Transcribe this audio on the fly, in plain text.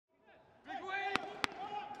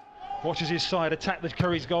Watches his side attack the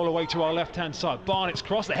Cherries goal away to our left-hand side. Barnett's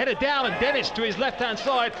cross, the header down, and Dennis to his left-hand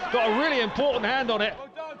side. Got a really important hand on it.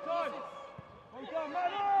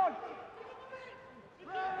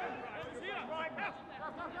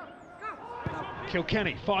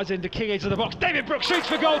 Kilkenny fires into King edge of the box. David Brooks shoots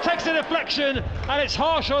for goal, takes a deflection, and it's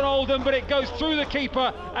harsh on Oldham, but it goes through the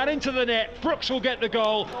keeper and into the net. Brooks will get the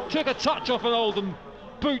goal. Took a touch off an Oldham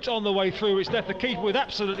boot on the way through, which left the keeper with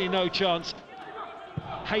absolutely no chance.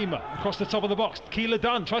 Hamer across the top of the box. Keeler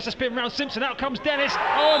Dunn tries to spin round Simpson. Out comes Dennis.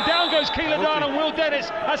 Oh, and down goes Keeler Dunn, and Will Dennis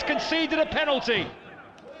has conceded a penalty.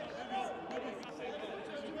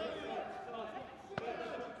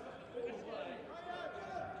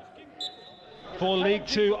 For League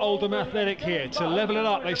Two, Oldham Athletic here to level it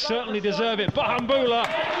up. They certainly deserve it. Bahambula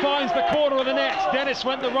finds the corner of the net. Dennis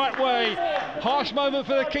went the right way. Harsh moment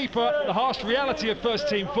for the keeper. The harsh reality of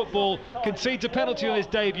first-team football. Concedes a penalty on his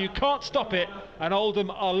debut. Can't stop it. And Oldham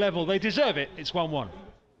are level. They deserve it. It's 1-1.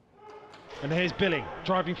 And here's Billing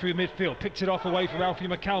driving through midfield, picked it off away from Alfie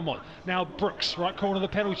McCalmont. Now Brooks, right corner of the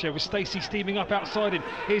penalty area with Stacey steaming up outside him.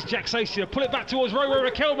 Here's Jack Stacey to pull it back towards Roro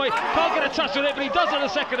Raquelme. Can't get a touch on it, but he does on the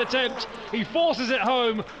second attempt. He forces it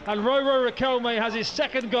home, and Roro Raquelme has his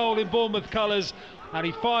second goal in Bournemouth colours. And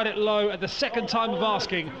he fired it low at the second time of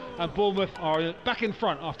asking, and Bournemouth are back in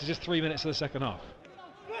front after just 3 minutes of the second half.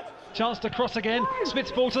 Chance to cross again.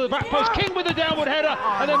 Smith's ball to the back post. King with the downward header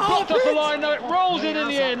and then blocked off the line. No, it rolls in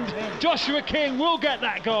the end. Joshua King will get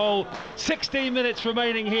that goal. 16 minutes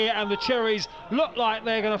remaining here, and the Cherries look like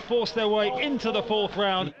they're going to force their way into the fourth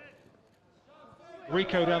round.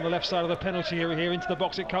 Rico down the left side of the penalty area here, into the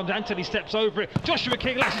box it comes. Anthony steps over it. Joshua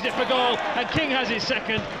King lashes it for goal, and King has his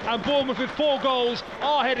second. And Bournemouth with 4 goals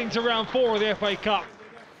are heading to round 4 of the FA Cup.